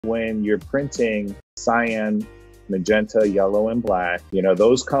When you're printing cyan, magenta, yellow, and black,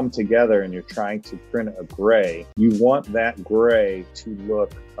 those come together and you're trying to print a gray. You want that gray to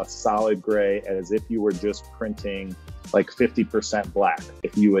look a solid gray, as if you were just printing like 50% black.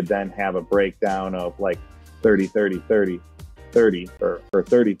 If you would then have a breakdown of like 30, 30, 30, 30, or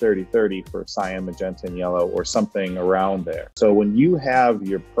 30, 30, 30 for cyan, magenta, and yellow, or something around there. So when you have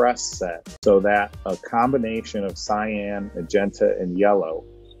your press set so that a combination of cyan, magenta, and yellow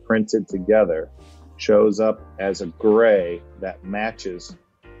printed together shows up as a gray that matches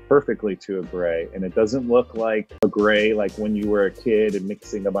perfectly to a gray, and it doesn't look like a gray like when you were a kid and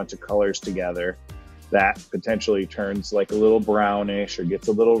mixing a bunch of colors together that potentially turns like a little brownish or gets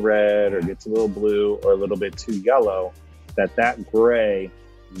a little red or gets a little blue or a little bit too yellow, that gray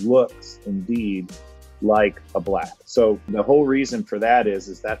looks indeed like a black. So the whole reason for that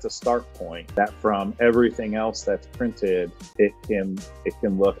is that's a start point that from everything else that's printed, it can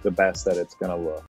look the best that it's going to look.